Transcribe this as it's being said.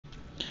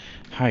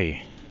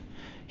Hi,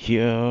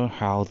 here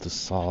how to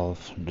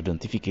solve the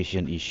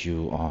notification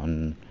issue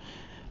on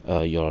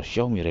your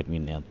Xiaomi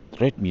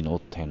Redmi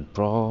Note 10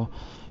 Pro.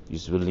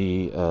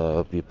 Usually,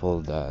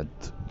 people that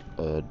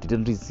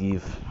didn't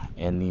receive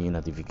any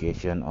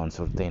notification on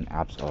certain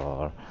apps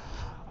or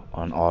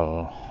on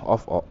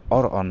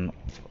or on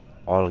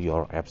all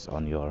your apps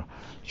on your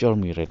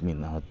Xiaomi Redmi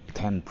Note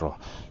 10 Pro.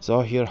 So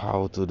here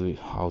how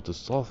to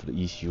solve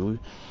the issue.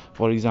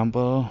 For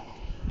example,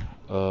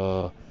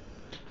 uh,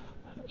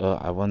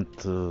 I want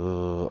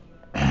to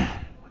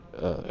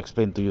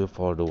explain to you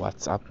for the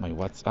my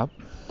WhatsApp.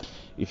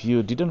 If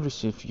you didn't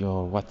receive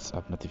your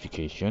WhatsApp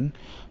notification,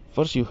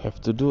 first you have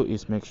to do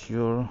is make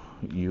sure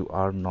you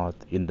are not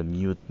in the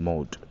mute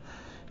mode.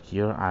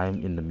 Here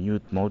I'm in the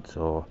mute mode,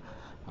 so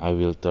I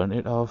will turn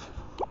it off.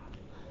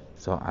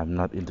 So I'm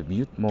not in the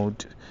mute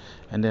mode.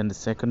 And then the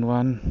second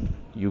one,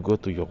 you go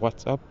to your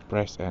WhatsApp,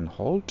 press and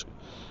hold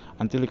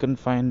until you can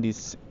find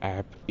this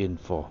app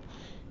info.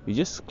 You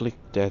just click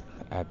that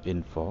app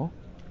info,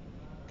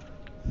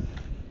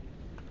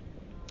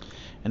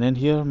 and then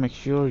here make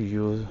sure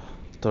you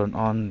turn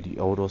on the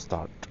auto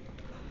start.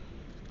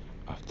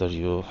 After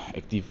you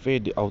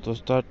activate the auto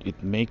start,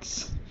 it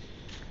makes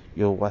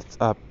your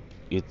WhatsApp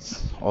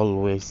it's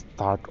always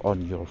start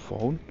on your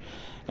phone.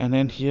 And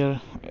then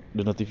here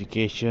the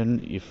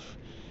notification, if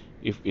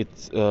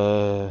it's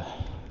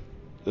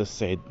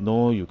said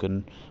no, you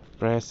can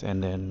press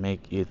and then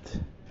make it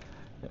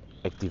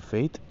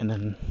activate, and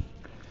then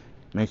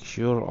make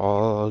sure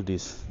all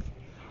this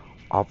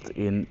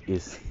opt-in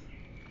is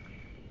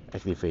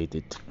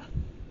activated.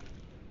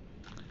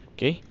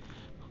 Okay,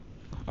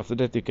 after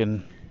that you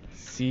can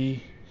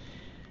see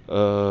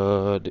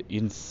the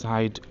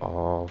inside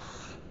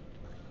of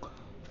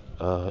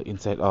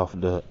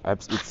the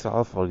apps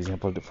itself. For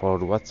example, for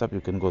the WhatsApp, you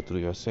can go to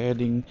your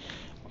setting,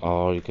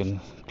 or you can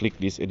click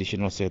this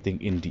additional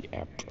setting in the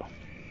app.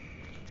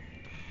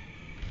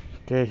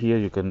 Okay, here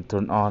you can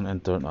turn on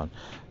and turn on.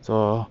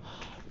 So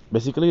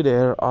basically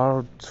there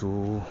are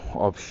two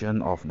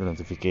options of the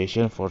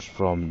notification, first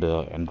from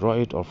the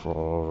Android or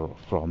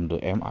from the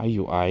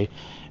MIUI,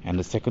 and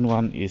the second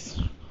one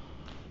is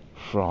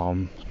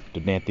from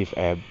the native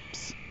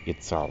apps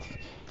itself.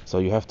 So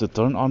you have to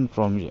turn on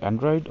from the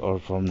Android or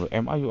from the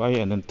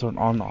MIUI and then turn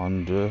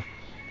on the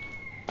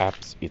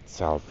apps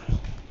itself.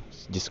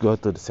 Just go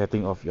to the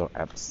setting of your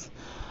apps.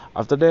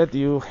 After that,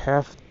 you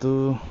have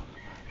to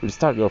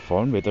restart your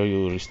phone. Whether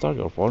you restart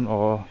your phone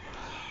or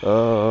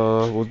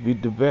would be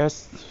the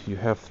best, you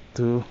have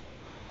to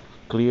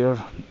clear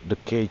the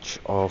cache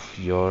of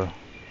your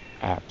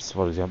apps.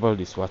 For example,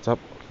 this WhatsApp,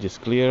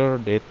 just clear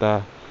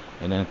data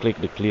and then click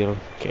the clear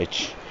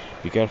cache.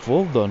 Be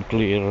careful, don't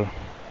clear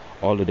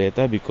all the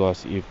data,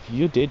 because if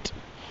you did,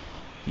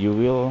 you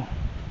will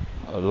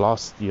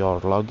lost your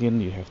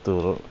login. You have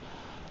to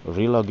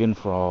re-login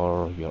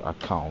for your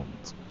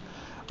account.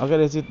 Okay,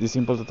 that's it, this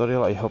simple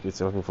tutorial. I hope it's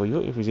helpful for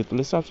you. If you did,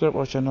 please subscribe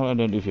our channel, and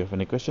then if you have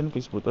any question,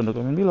 please put on the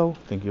comment below.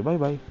 Thank you, bye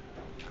bye.